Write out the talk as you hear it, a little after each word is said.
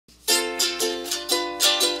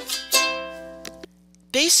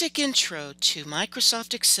Basic Intro to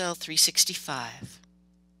Microsoft Excel 365.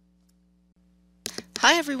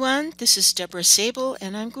 Hi everyone, this is Deborah Sable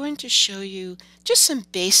and I'm going to show you just some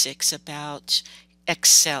basics about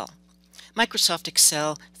Excel. Microsoft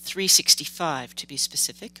Excel 365 to be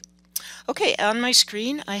specific. Okay, on my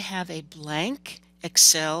screen I have a blank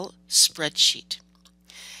Excel spreadsheet.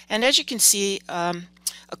 And as you can see,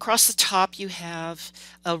 across the top you have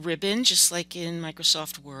a ribbon just like in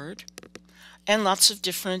Microsoft Word. And lots of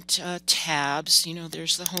different tabs. You know,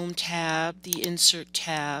 there's the Home tab, the Insert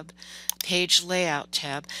tab, Page Layout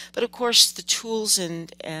tab. But of course, the tools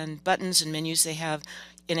and buttons and menus they have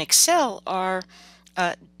in Excel are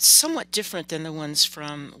somewhat different than the ones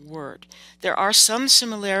from Word. There are some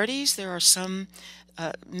similarities. There are some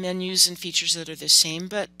menus and features that are the same,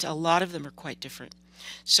 but a lot of them are quite different.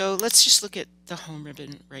 So let's just look at the Home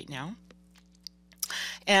ribbon right now.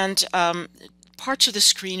 And parts of the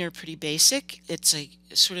screen are pretty basic. It's a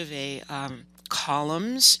sort of a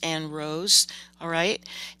columns and rows. All right,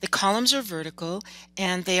 the columns are vertical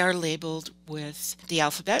and they are labeled with the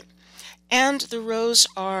alphabet, and the rows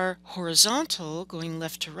are horizontal going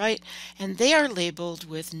left to right, and they are labeled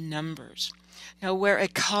with numbers. Now where a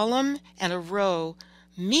column and a row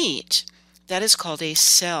meet, that is called a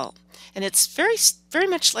cell, and it's very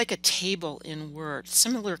much like a table in Word,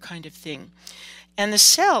 similar kind of thing. And the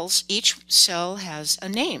cells, each cell has a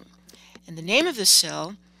name. And the name of the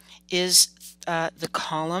cell is the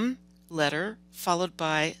column letter followed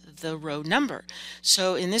by the row number.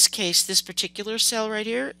 So in this case, this particular cell right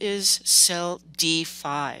here is cell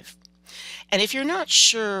D5. And if you're not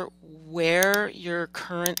sure where your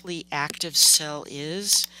currently active cell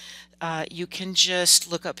is, you can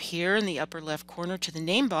just look up here in the upper left corner to the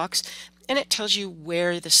name box, and it tells you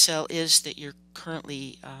where the cell is that you're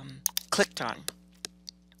currently clicked on.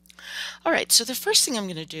 All right, so the first thing I'm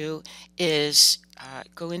going to do is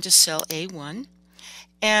go into cell A1,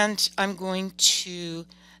 and I'm going to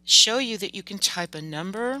show you that you can type a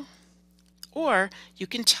number or you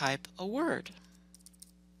can type a word.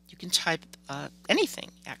 You can type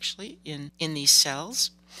anything actually in these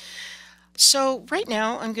cells. So right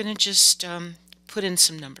now I'm going to just put in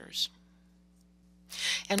some numbers.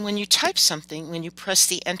 And when you type something, when you press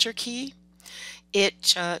the Enter key,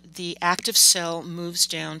 the active cell moves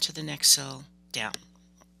down to the next cell down.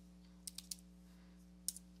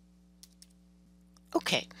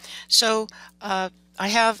 Okay, so I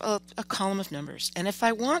have a column of numbers, and if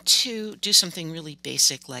I want to do something really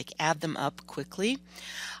basic like add them up quickly,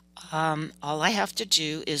 all I have to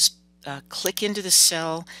do is click into the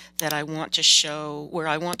cell that I want to show, where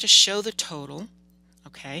I want to show the total.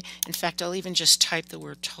 Okay, in fact I'll even just type the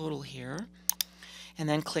word total here, and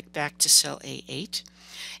then click back to cell A8.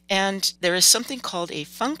 And there is something called a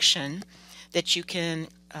function that you can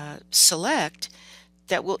select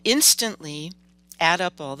that will instantly add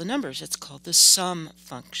up all the numbers. It's called the sum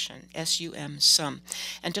function, S-U-M, sum.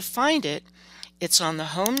 And to find it, it's on the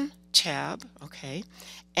Home tab, okay,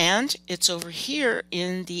 and it's over here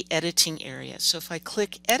in the editing area. So if I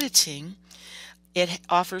click editing, it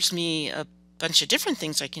offers me a bunch of different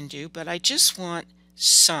things I can do, but I just want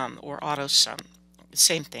sum or AutoSum.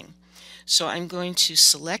 Same thing. So I'm going to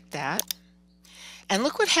select that, and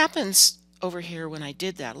look what happens over here when I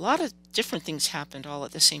did that. A lot of different things happened all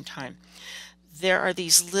at the same time. There are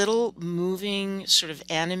these little moving sort of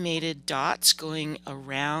animated dots going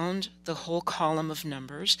around the whole column of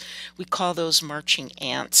numbers. We call those marching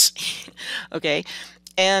ants. Okay,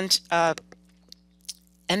 and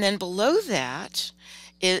then below that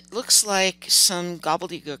it looks like some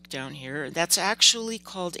gobbledygook down here. That's actually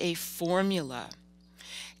called a formula.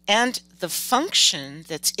 And the function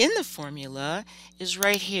that's in the formula is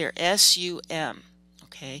right here, SUM.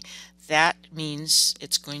 Okay, that means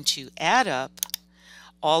it's going to add up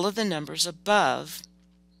all of the numbers above.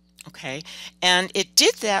 Okay, and it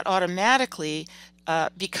did that automatically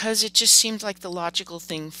because it just seemed like the logical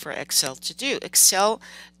thing for Excel to do. Excel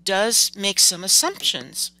does make some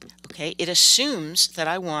assumptions. Okay, it assumes that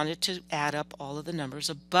I wanted to add up all of the numbers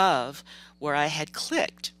above where I had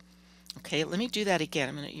clicked. Okay, let me do that again.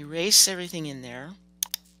 I'm going to erase everything in there.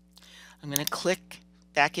 I'm going to click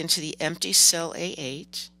back into the empty cell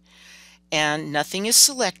A8, and nothing is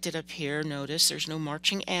selected up here. Notice there's no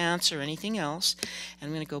marching ants or anything else. And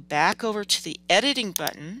I'm going to go back over to the editing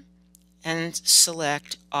button and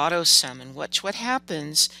select AutoSum. And watch what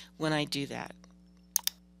happens when I do that.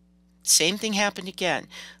 Same thing happened again.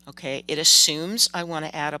 Okay, it assumes I want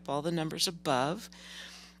to add up all the numbers above.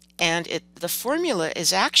 And the formula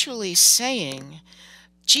is actually saying,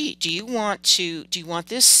 gee, do you want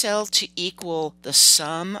this cell to equal the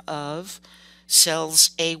sum of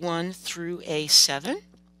cells A1 through A7.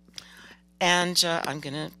 And I'm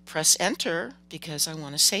going to press enter because I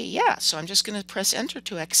want to say yeah. So I'm just going to press enter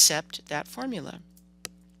to accept that formula.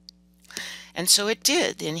 And so it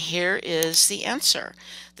did. And here is the answer.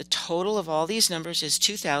 The total of all these numbers is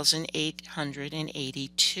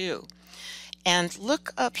 2,882. And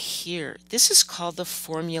look up here. This is called the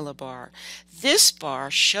formula bar. This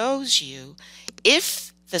bar shows you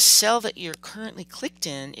if the cell that you're currently clicked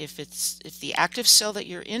in, if the active cell that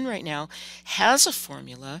you're in right now has a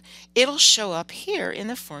formula, it'll show up here in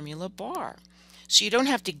the formula bar. So you don't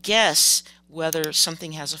have to guess whether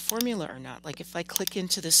something has a formula or not. Like if I click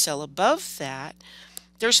into the cell above that,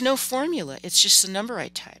 there's no formula. It's just the number I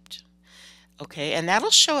typed. Okay, and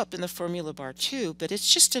that'll show up in the formula bar too, but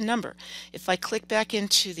it's just a number. If I click back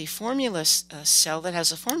into the formula cell that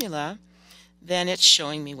has a formula, then it's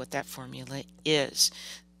showing me what that formula is.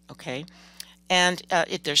 Okay, and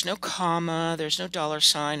there's no comma, there's no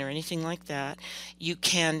 $sign or anything like that. You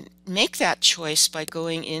can make that choice by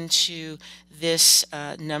going into this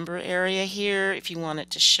number area here if you want it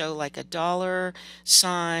to show like a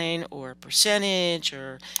 $sign or a percentage,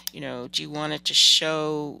 or do you want it to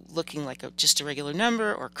show looking like just a regular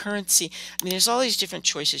number or currency. I mean, there's all these different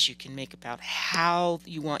choices you can make about how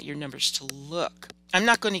you want your numbers to look. I'm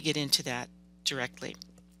not going to get into that directly.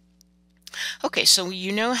 Okay, so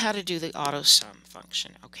you know how to do the AutoSum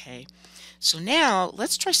function. Okay, so now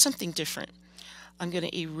let's try something different. I'm going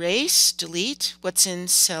to delete what's in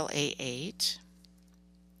cell A8.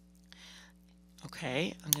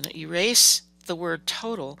 Okay, I'm going to erase the word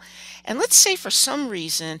total, and let's say for some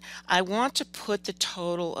reason I want to put the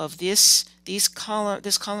total of this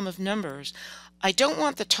column of numbers. I don't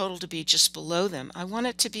want the total to be just below them. I want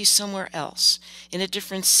it to be somewhere else in a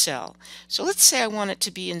different cell. So let's say I want it to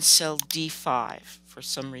be in cell D5 for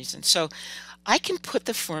some reason. So I can put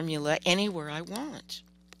the formula anywhere I want.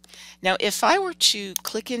 Now if I were to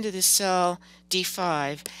click into this cell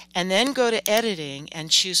D5 and then go to editing and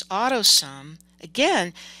choose AutoSum,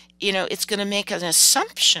 again, it's going to make an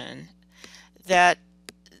assumption that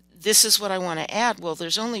this is what I want to add. Well,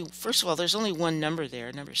 first of all, there's only one number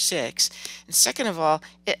there, number 6. And second of all,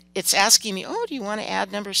 it's asking me, oh, do you want to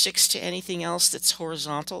add number 6 to anything else that's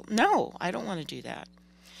horizontal? No, I don't want to do that.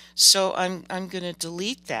 So I'm going to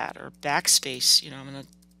delete that, or backspace, I'm going to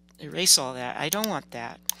erase all that. I don't want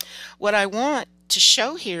that. What I want to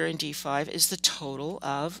show here in D5 is the total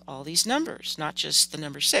of all these numbers, not just the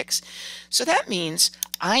number 6. So that means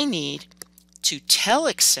I need to tell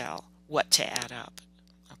Excel what to add up.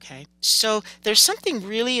 Okay, so there's something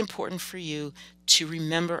really important for you to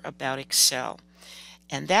remember about Excel,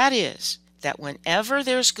 and that is that whenever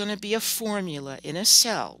there's going to be a formula in a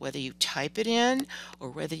cell, whether you type it in or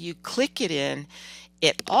whether you click it in,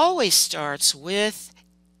 it always starts with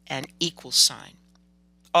an equal sign.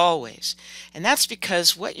 Always. And that's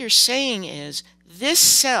because what you're saying is this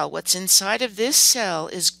cell, what's inside of this cell,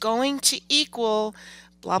 is going to equal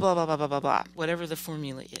blah, blah, blah, blah, blah, blah, blah, whatever the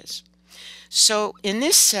formula is. So in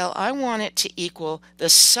this cell, I want it to equal the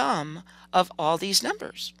sum of all these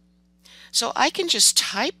numbers. So I can just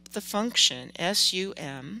type the function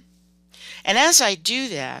SUM, and as I do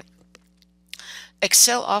that,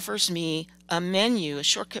 Excel offers me a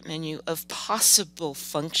shortcut menu of possible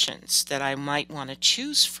functions that I might want to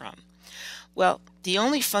choose from. Well, the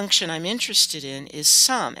only function I'm interested in is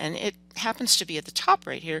sum, and it happens to be at the top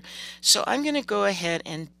right here. So I'm going to go ahead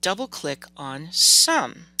and double click on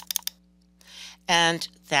sum. And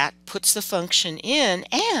that puts the function in,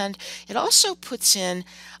 and it also puts in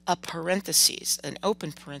a parentheses, an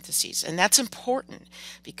open parentheses, and that's important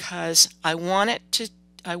because I want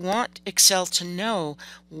Excel to know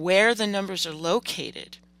where the numbers are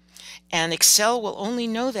located, and Excel will only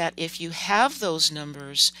know that if you have those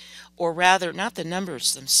numbers, or rather not the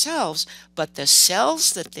numbers themselves, but the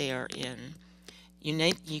cells that they are in.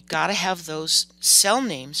 You got to have those cell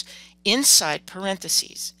names inside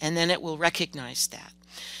parentheses, and then it will recognize that.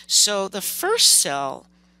 So the first cell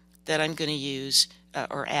that I'm going to use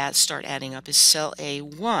start adding up is cell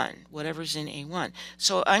A1, whatever's in A1.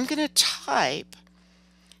 So I'm going to type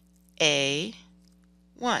A1.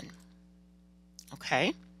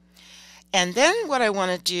 Okay, and then what I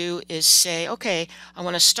want to do is say, okay, I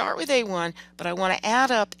want to start with A1, but I want to add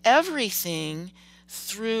up everything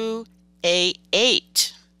through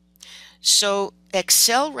A8. So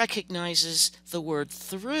Excel recognizes the word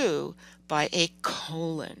through by a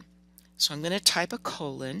colon. So I'm going to type a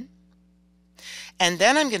colon, and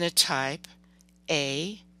then I'm going to type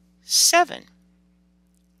A7.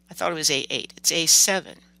 I thought it was A8. It's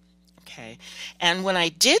A7. Okay. And when I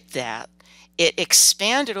did that, it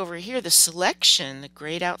expanded over here, the selection, the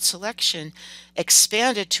grayed out selection,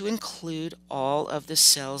 expanded to include all of the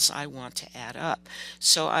cells I want to add up.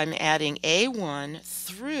 So I'm adding A1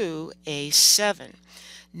 through A7.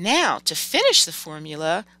 Now, to finish the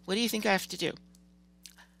formula, what do you think I have to do?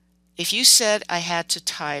 If you said I have to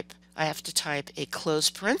type a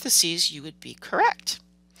closed parentheses, you would be correct.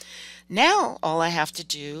 Now, all I have to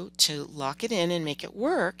do to lock it in and make it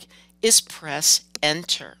work is press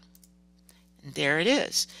Enter. And there it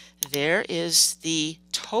is. There is the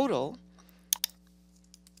total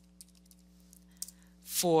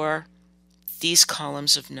for these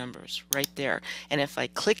columns of numbers right there. And if I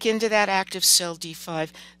click into that active cell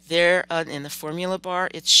D5, there in the formula bar,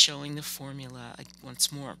 it's showing the formula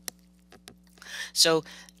once more. So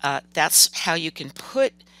that's how you can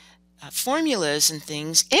put formulas and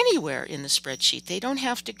things anywhere in the spreadsheet. They don't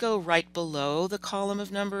have to go right below the column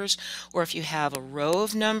of numbers, or if you have a row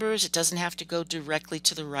of numbers, it doesn't have to go directly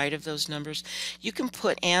to the right of those numbers. You can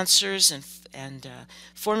put answers and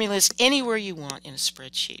formulas anywhere you want in a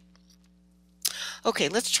spreadsheet. Okay,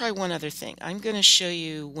 let's try one other thing. I'm going to show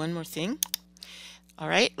you one more thing. All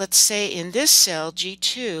right, let's say in this cell,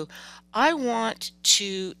 G2, I want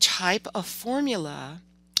to type a formula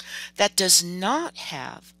that does not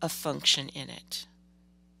have a function in it.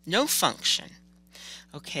 No function.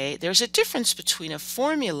 Okay, there's a difference between a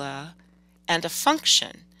formula and a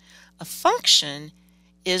function. A function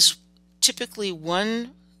is typically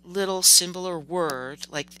one little symbol or word,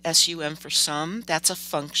 like SUM for sum. That's a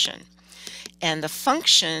function. And the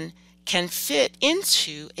function can fit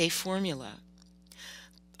into a formula.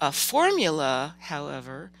 A formula,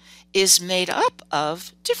 however, is made up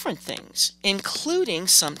of different things, including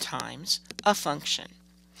sometimes a function.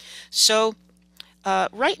 So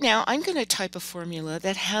right now I'm going to type a formula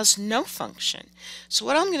that has no function. So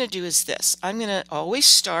what I'm going to do is this. I'm going to always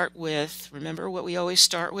start with, remember what we always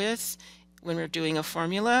start with when we're doing a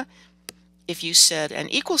formula? If you said an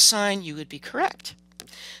equal sign, you would be correct.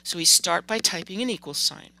 So we start by typing an equal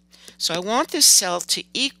sign. So I want this cell to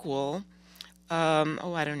equal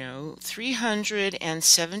I don't know,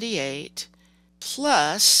 378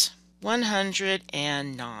 plus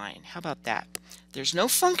 109. How about that? There's no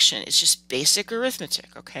function. It's just basic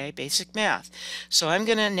arithmetic, okay? Basic math. So I'm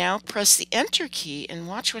going to now press the Enter key and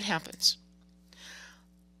watch what happens.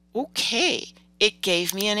 Okay, it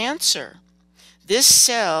gave me an answer. This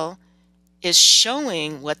cell is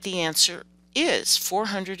showing what the answer is,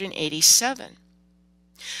 487.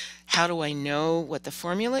 How do I know what the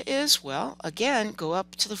formula is? Well, again, go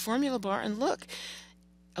up to the formula bar and look.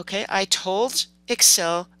 Okay, I told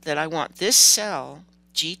Excel that I want this cell,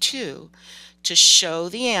 G2, to show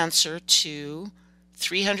the answer to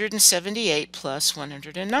 378 plus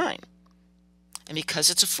 109. And because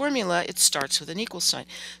it's a formula, it starts with an equal sign.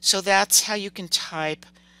 So that's how you can type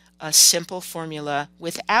a simple formula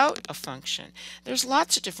without a function. There's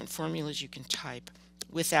lots of different formulas you can type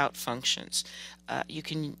without functions. You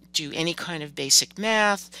can do any kind of basic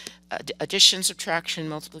math, addition, subtraction,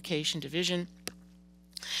 multiplication, division.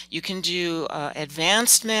 You can do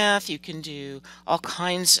advanced math. You can do all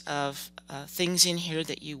kinds of things in here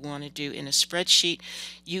that you want to do in a spreadsheet.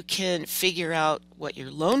 You can figure out what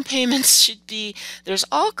your loan payments should be. There's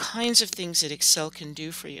all kinds of things that Excel can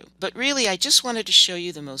do for you. But really, I just wanted to show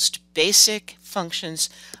you the most basic functions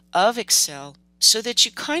of Excel so that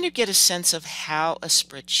you kind of get a sense of how a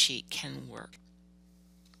spreadsheet can work.